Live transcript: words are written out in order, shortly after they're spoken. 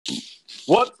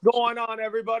What's going on,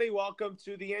 everybody? Welcome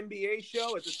to the NBA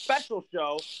show. It's a special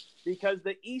show because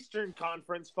the Eastern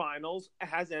Conference Finals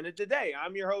has ended today.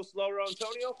 I'm your host, Laura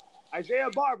Antonio. Isiah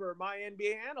Barber, my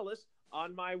NBA analyst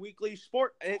on my weekly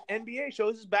sport NBA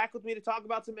shows, is back with me to talk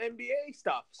about some NBA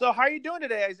stuff. So how are you doing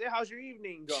today, Isiah? How's your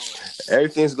evening going?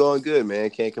 Everything's going good, man.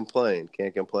 Can't complain.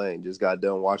 Just got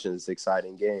done watching this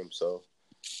exciting game. So,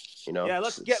 Yeah,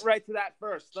 let's get right to that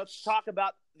first. Let's talk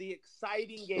about the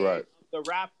exciting game. Right. The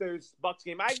Raptors-Bucks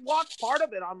game. I watched part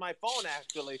of it on my phone,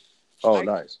 actually.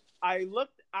 Nice. I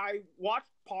watched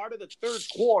part of the third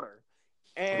quarter,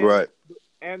 and Right.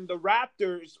 and the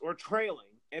Raptors were trailing,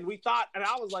 and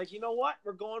I was like, you know what?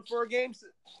 We're going for a game.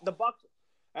 The Bucks.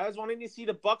 I was wanting to see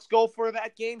the Bucks go for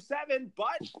that game 7,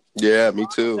 but Yeah, me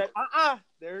too. said,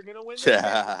 they're gonna win.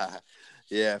 This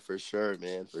Yeah, for sure,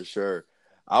 man, for sure.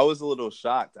 I was a little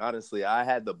shocked, honestly. I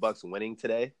had the Bucks winning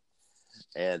today,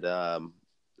 and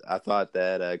I thought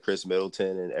that Chris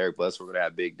Middleton and Eric Bledsoe were going to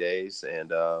have big days,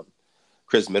 and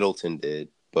Chris Middleton did,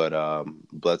 but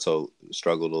Bledsoe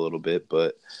struggled a little bit.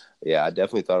 But, yeah, I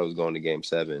definitely thought it was going to Game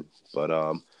 7.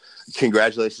 But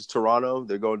congratulations, Toronto.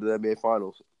 They're going to the NBA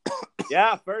Finals.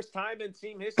 Yeah, first time in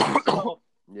team history. So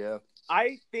yeah.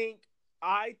 I think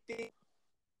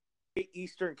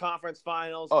Eastern Conference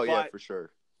Finals. Oh, yeah, for sure.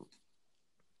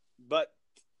 But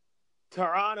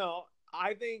Toronto,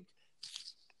 I think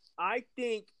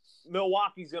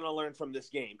Milwaukee's going to learn from this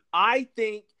game. I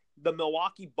think the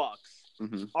Milwaukee Bucks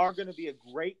are going to be a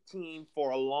great team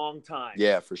for a long time.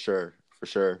 Yeah, for sure. For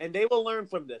sure. And they will learn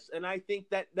from this. And I think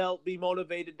that they'll be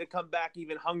motivated to come back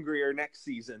even hungrier next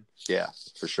season. Yeah,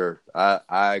 for sure.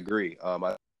 I agree.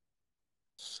 Giannis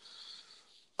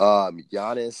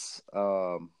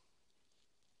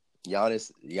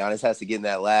has to get in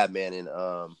that lab, man,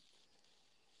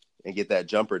 and get that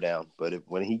jumper down. But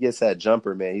when he gets that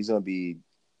jumper, man, he's going to be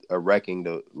a wrecking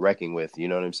with. You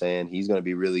know what I'm saying? He's going to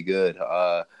be really good.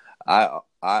 I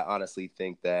honestly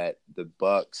think that the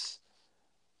Bucks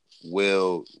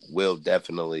will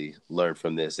definitely learn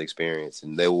from this experience,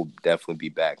 and they will definitely be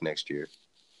back next year.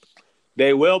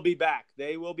 They will be back.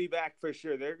 They will be back for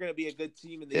sure. They're going to be a good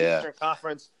team in the Eastern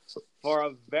Conference for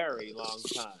a very long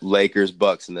time. Lakers,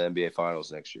 Bucks in the NBA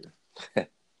Finals next year.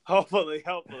 Hopefully.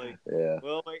 Yeah.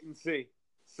 We'll wait and see.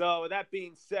 So that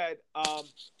being said,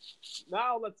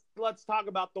 now let's talk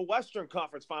about the Western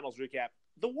Conference Finals recap.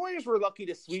 The Warriors were lucky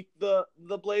to sweep the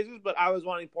Blazers, but I was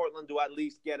wanting Portland to at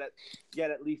least get at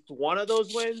least one of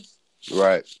those wins.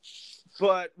 Right.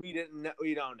 But we don't know.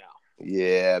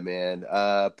 Yeah, man.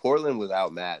 Portland was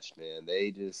outmatched, man.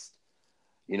 They just,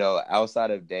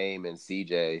 outside of Dame and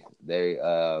CJ,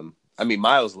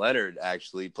 Miles Leonard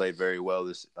actually played very well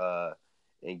this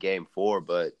in Game 4,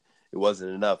 but it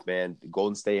wasn't enough, man.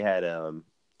 Golden State had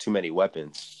too many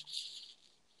weapons.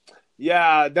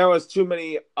 Yeah, there was too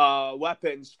many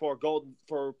weapons for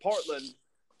Portland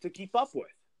to keep up with.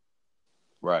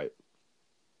 Right.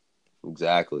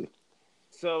 Exactly.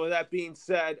 So that being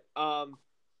said, now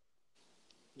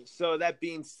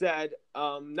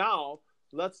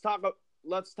let's talk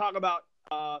about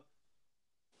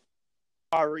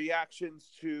our reactions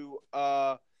to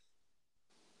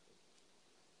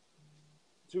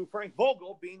Frank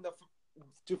Vogel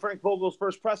to Frank Vogel's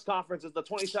first press conference as the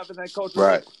 27th head coach.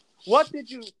 Right. What did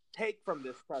you take from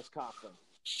this press conference?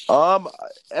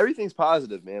 Everything's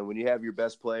positive, man. When you have your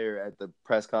best player at the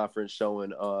press conference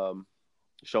showing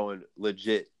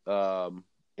legit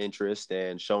interest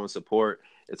and showing support,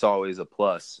 it's always a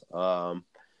plus.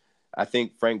 I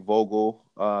think Frank Vogel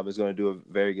is going to do a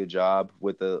very good job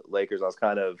with the Lakers. I was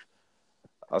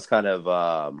kind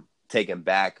of taken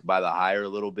back by the hire a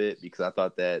little bit because I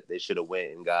thought that they should have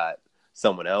went and got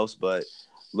someone else. But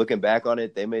looking back on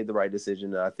it, they made the right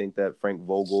decision. And I think that Frank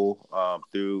Vogel,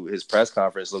 through his press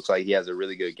conference, looks like he has a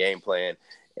really good game plan,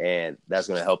 and that's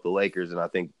going to help the Lakers. And I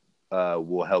think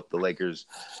will help the Lakers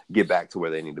get back to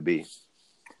where they need to be.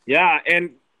 Yeah,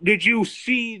 and did you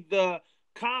see the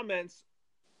comments?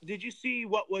 Did you see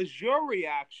what was your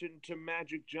reaction to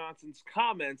Magic Johnson's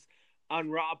comments on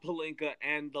Rob Pelinka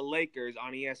and the Lakers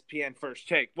on ESPN First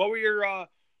Take? What were your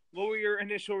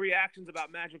initial reactions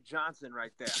about Magic Johnson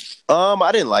right there?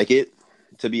 I didn't like it,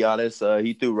 to be honest.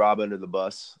 He threw Rob under the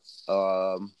bus,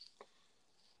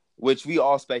 which we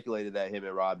all speculated that him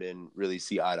and Rob didn't really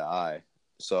see eye to eye.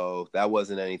 So that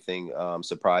wasn't anything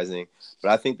surprising.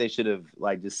 But I think they should have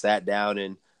just sat down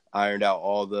and ironed out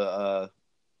all the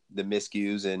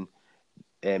miscues, and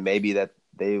maybe that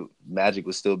Magic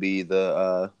would still be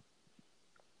the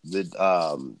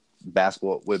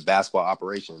basketball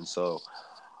operations. So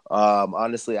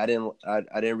honestly, I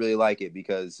didn't really like it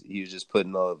because he was just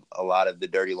putting a lot of the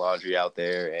dirty laundry out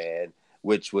there, and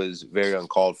which was very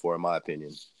uncalled for, in my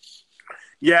opinion.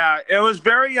 Yeah, it was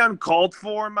very uncalled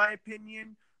for, in my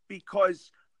opinion,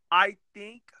 because I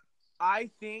think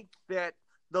that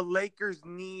the Lakers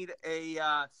need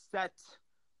a set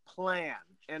plan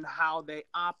in how they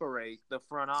operate the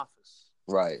front office.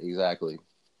 Right, exactly.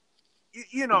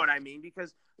 You know what I mean?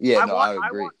 Because Yeah, I no, want I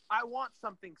agree. I want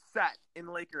something set in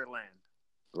Lakerland.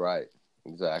 Right,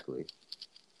 exactly.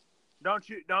 Don't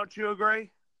you agree?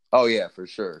 Oh yeah, for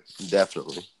sure,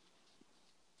 definitely.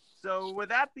 So with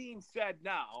that being said,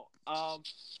 now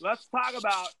let's talk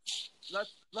about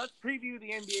let's preview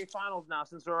the NBA Finals now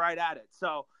since we're right at it.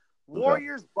 So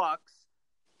Warriors Bucks,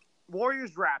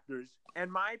 Warriors Raptors,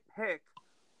 and my pick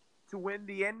to win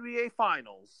the NBA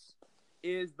Finals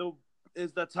is the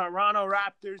Toronto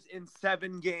Raptors in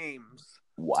 7 games.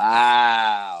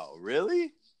 Wow,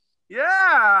 really?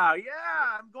 Yeah,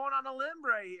 I'm going on a limb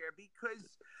right here because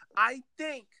I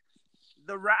think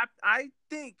the Raptors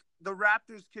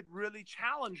could really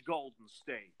challenge Golden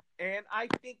State, and I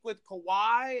think with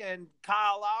Kawhi and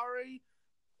Kyle Lowry,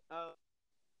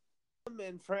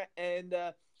 and Fred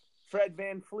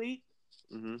VanVleet,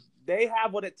 they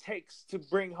have what it takes to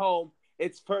bring home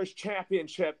its first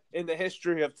championship in the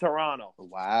history of Toronto.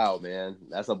 Wow, man,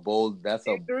 that's a bold.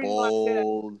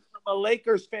 From a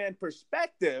Lakers fan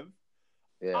perspective,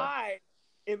 Yeah.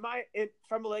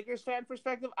 From a Lakers fan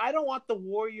perspective, I don't want the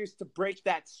Warriors to break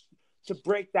that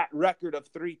record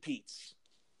of 3-peats.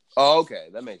 Oh, okay,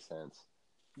 that makes sense.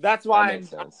 That's why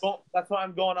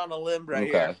I'm going on a limb right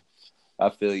here. I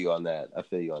feel you on that.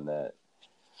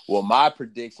 Well, my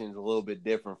prediction is a little bit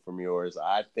different from yours.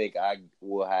 I think I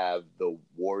will have the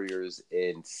Warriors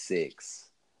in 6.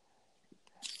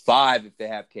 5 if they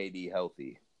have KD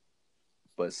healthy,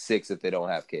 but 6 if they don't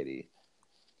have KD.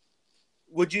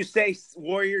 Would you say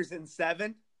Warriors in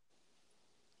 7?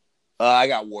 I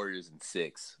got Warriors in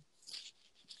 6.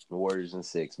 Warriors in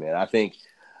 6, man. I think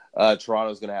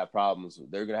Toronto's going to have problems.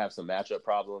 They're going to have some matchup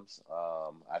problems.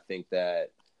 I think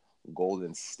that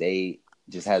Golden State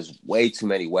just has way too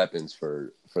many weapons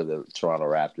for the Toronto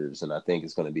Raptors, and I think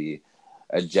it's going to be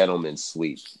a gentleman's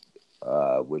sweep,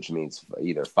 which means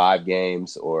either 5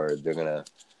 games or they're going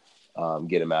to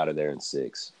get them out of there in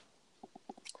 6.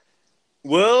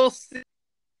 We'll see.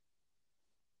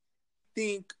 I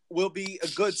think will be a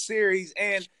good series,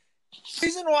 and the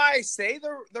reason why I say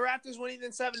the Raptors winning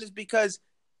in 7 is because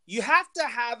you have to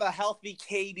have a healthy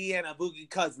KD and a Boogie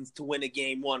Cousins to win a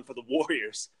game 1 for the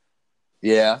Warriors.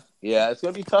 Yeah, it's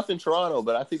going to be tough in Toronto,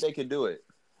 but I think they can do it.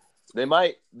 They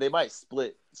might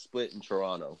split in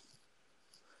Toronto.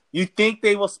 You think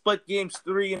they will split games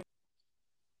 3?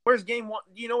 Where's game 1?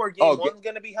 Do you know where game 1's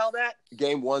going to be held at?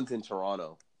 Game 1's in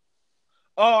Toronto.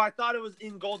 Oh, I thought it was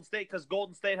in Golden State because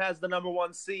Golden State has the number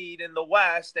 1 seed in the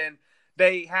West, and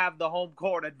they have the home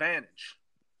court advantage.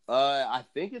 I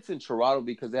think it's in Toronto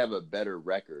because they have a better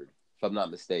record, if I'm not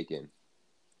mistaken.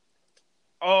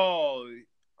 Oh,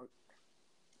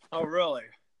 really?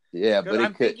 Yeah, but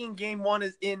I'm thinking game 1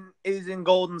 is in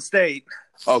Golden State.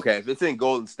 Okay, if it's in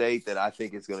Golden State, then I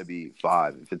think it's going to be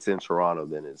 5. If it's in Toronto,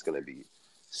 then it's going to be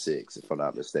 6, if I'm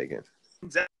not mistaken.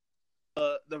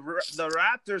 The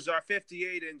Raptors are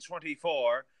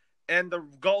 58-24, and the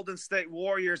Golden State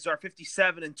Warriors are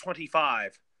 57-25.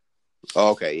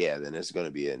 Okay, yeah, then it's going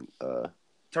to be in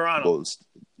Toronto.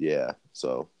 Yeah,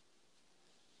 so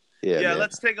yeah.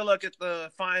 Let's take a look at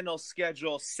the final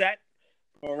schedule set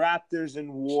for Raptors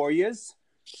and Warriors.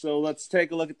 So let's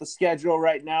take a look at the schedule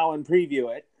right now and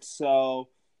preview it. So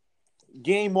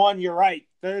game 1, you're right,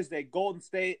 Thursday, Golden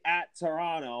State at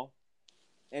Toronto.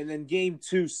 And then game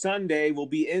 2 Sunday will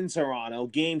be in Toronto.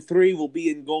 Game 3 will be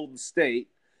in Golden State.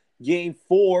 Game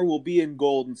 4 will be in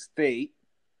Golden State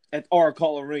at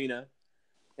Oracle Arena.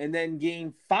 And then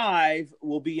game 5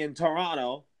 will be in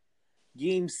Toronto.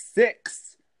 Game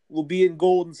 6 will be in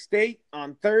Golden State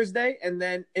on Thursday. And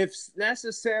then if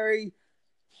necessary,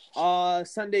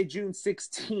 Sunday, June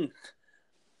 16th,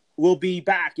 we'll be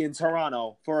back in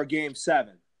Toronto for a game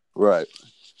 7. Right.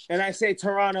 And I say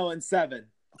Toronto in 7.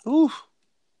 Oof.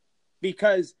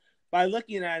 Because by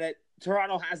looking at it,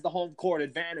 Toronto has the home court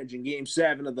advantage in Game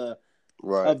 7 of the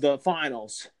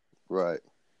finals. Right.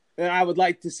 And I would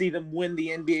like to see them win the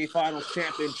NBA Finals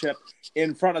championship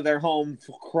in front of their home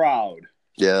crowd.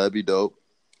 Yeah, that'd be dope.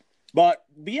 But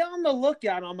be on the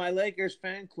lookout on my Lakers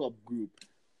fan club group.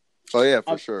 Oh yeah,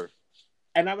 for sure.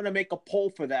 And I'm going to make a poll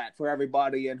for that for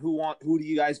everybody. And who do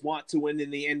you guys want to win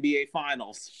in the NBA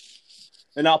Finals?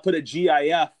 And I'll put a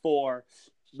GIF for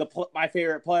my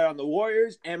favorite player on the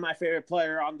Warriors and my favorite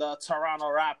player on the Toronto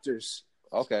Raptors.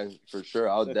 Okay, for sure.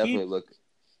 I'll definitely look.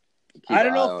 I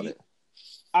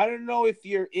don't know if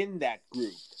you're in that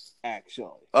group. actually.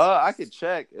 I could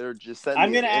check or just send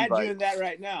I'm me an going to add invite. you in that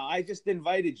right now. I just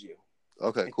invited you.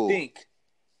 Okay, I cool. think.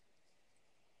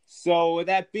 So with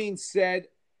that being said,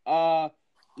 you're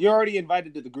already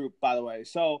invited to the group, by the way.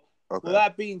 So with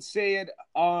that being said,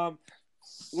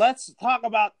 let's talk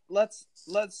about our.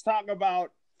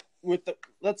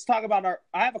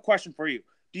 I have a question for you.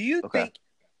 Do you think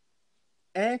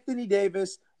Anthony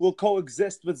Davis will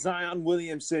coexist with Zion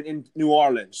Williamson in New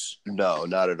Orleans? No,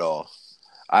 not at all.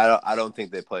 I don't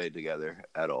think they play together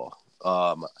at all.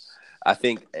 I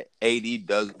think AD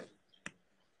does.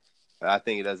 I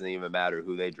think it doesn't even matter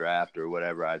who they draft or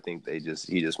whatever. I think he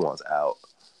just wants out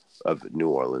of New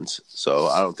Orleans. So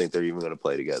I don't think they're even going to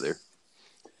play together.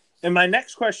 And my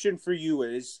next question for you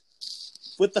is,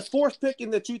 with the 4th pick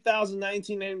in the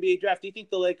 2019 NBA draft, do you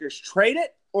think the Lakers trade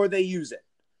it or they use it?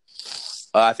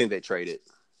 I think they trade it.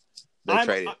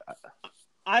 Trade it.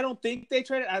 I don't think they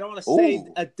trade it. I don't want to say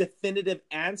a definitive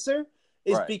answer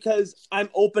because I'm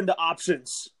open to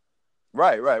options.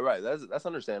 Right. That's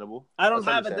understandable. I don't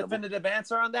have a definitive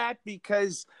answer on that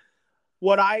because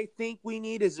what I think we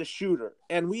need is a shooter.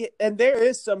 And there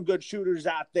is some good shooters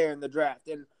out there in the draft.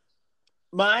 And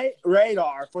my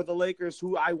radar for the Lakers,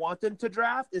 who I want them to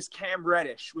draft, is Cam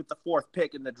Reddish with the 4th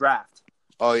pick in the draft.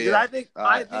 Oh yeah,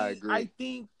 I agree. I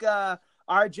think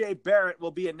R.J. Barrett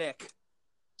will be a Knick.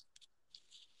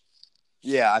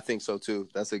 Yeah, I think so too.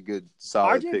 That's a good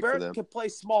solid pick Barrett for them. Can play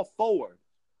small forward.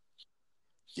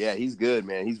 Yeah, he's good,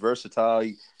 man. He's versatile.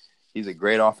 He's a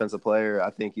great offensive player.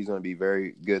 I think he's going to be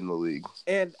very good in the league.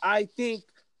 And I think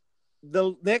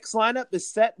the next lineup is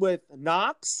set with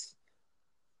Knox,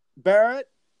 Barrett,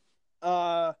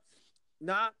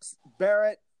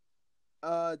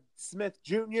 Smith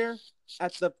Jr.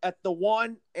 at the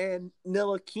 1, and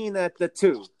Ntilikina at the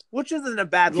 2, which isn't a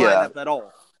bad lineup at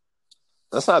all.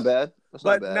 That's not bad.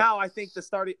 But now I think the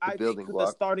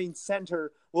starting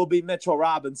center will be Mitchell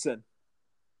Robinson.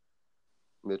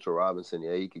 Mitchell Robinson,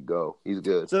 yeah, he could go. He's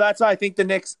good. So that's why I think the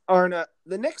Knicks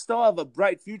still have a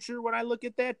bright future when I look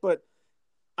at that, but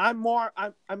I'm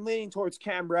leaning towards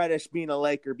Cam Reddish being a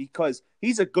Laker because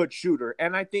he's a good shooter,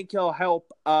 and I think he'll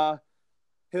help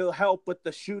with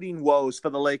the shooting woes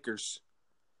for the Lakers.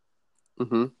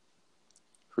 Mm-hmm.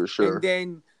 For sure. And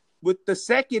then with the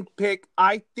 2nd pick,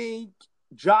 I think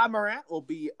Ja Morant will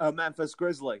be a Memphis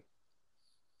Grizzly.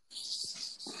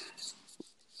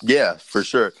 Yeah, for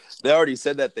sure. They already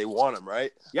said that they want him,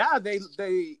 right? Yeah, they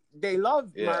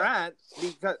love Morant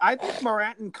because I think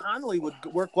Morant and Conley would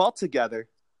work well together.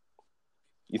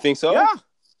 You think so? Yeah.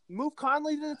 Move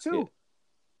Conley to the 2.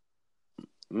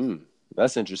 Yeah.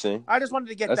 That's interesting. I just wanted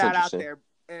to get that out there.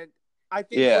 And I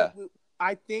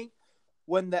think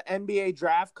when the NBA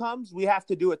draft comes, we have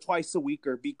to do it twice a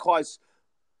weeker because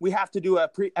we have to do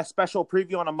a special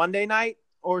preview on a Monday night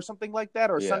or something like that,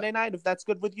 or Sunday night, if that's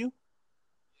good with you.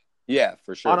 Yeah,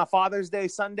 for sure. On a Father's Day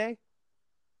Sunday?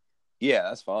 Yeah,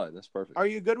 that's fine. That's perfect. Are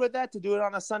you good with that, to do it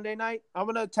on a Sunday night? I'm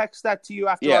going to text that to you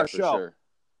after our show. Sure.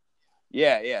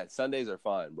 Yeah. Sundays are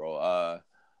fine, bro.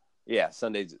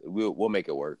 Sundays, we'll make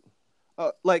it work.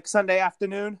 Like Sunday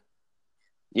afternoon?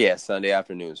 Yeah, Sunday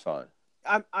afternoon is fine.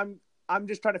 I'm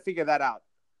just trying to figure that out.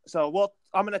 So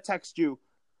I'm going to text you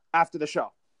after the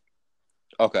show.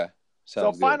 Okay.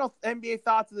 Sounds good. Final NBA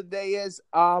thoughts of the day is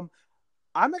I'm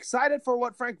excited for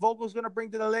what Frank Vogel's going to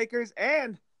bring to the Lakers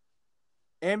and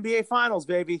NBA Finals,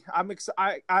 baby. I'm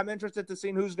interested to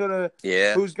see who's gonna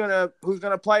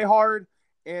play hard.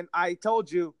 And I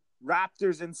told you,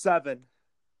 Raptors in 7.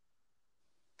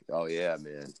 Oh yeah,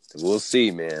 man. We'll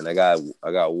see, man. I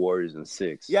got Warriors in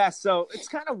 6. Yeah, so it's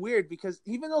kind of weird because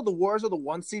even though the Warriors are the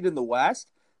 1 seed in the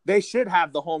West, they should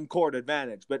have the home court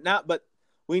advantage. But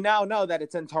we now know that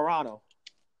it's in Toronto.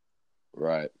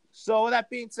 Right. So with that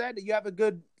being said, you have a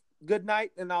good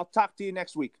night, and I'll talk to you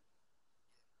next week.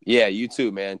 Yeah, you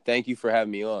too, man. Thank you for having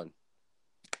me on.